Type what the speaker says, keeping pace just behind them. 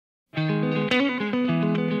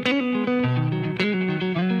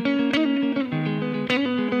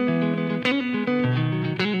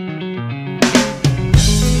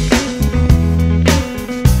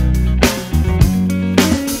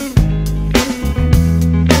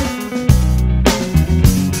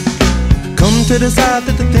decide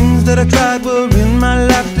that the things that I tried were in my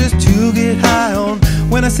life just to get high on.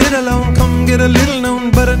 When I sit alone, come get a little known,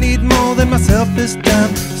 but I need more than myself this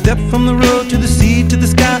time. Step from the road to the sea to the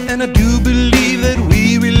sky, and I do believe that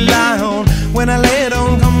we rely on. When I lay it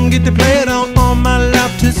on, come get to play it on, all my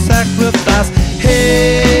life to sacrifice.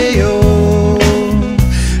 Hey, oh,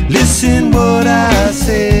 listen what I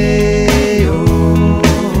say, oh,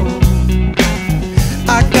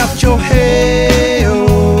 I got your hey,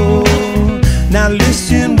 oh, now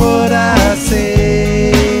listen what I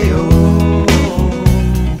say, oh,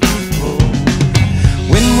 oh.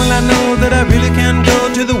 When will I know that I really can go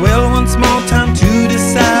to the well one small time to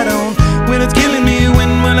decide on? When it's killing me,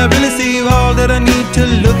 when will I really see all that I need to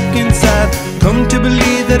look inside? Come to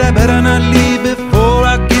believe that I better not leave before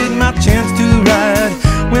I get my chance to ride.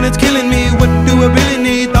 When it's killing me, what do I really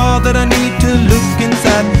need? All that I need to look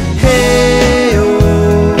inside. Hey,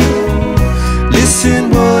 oh, listen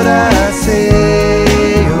what I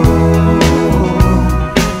say, oh,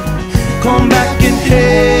 come back and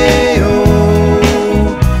hey, oh,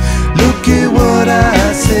 look at what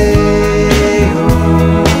I say,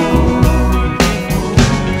 oh.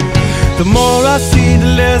 The more I see, the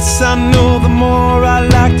less I know, the more I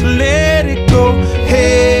like to let it go.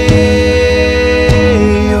 Hey,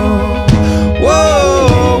 oh,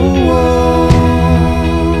 whoa, whoa.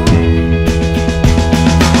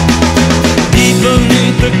 Deep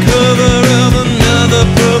beneath the cover of another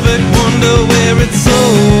perfect wonder, where it's so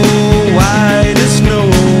white as snow,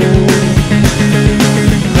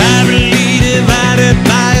 privately divided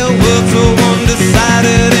by a world so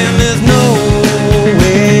undecided, and there's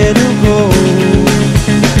nowhere to go.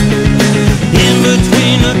 In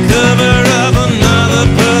between the cover of another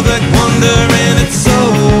perfect wonder, and it's so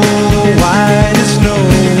white as snow,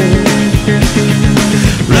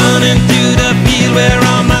 running through the field where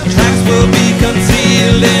all my tracks will be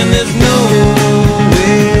concealed, and there's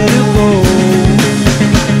nowhere to go.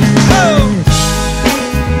 Oh!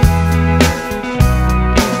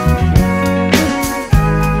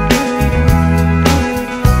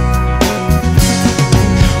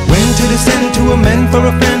 When to descend to amend for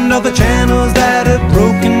a friend all the channels that have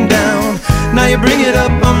broken down. Now you bring it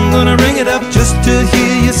up, I'm gonna ring it up just to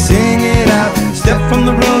hear you sing it out. Step from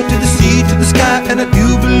the road to the sea to the sky, and I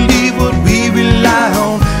do believe what we rely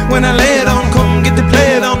on. When I lay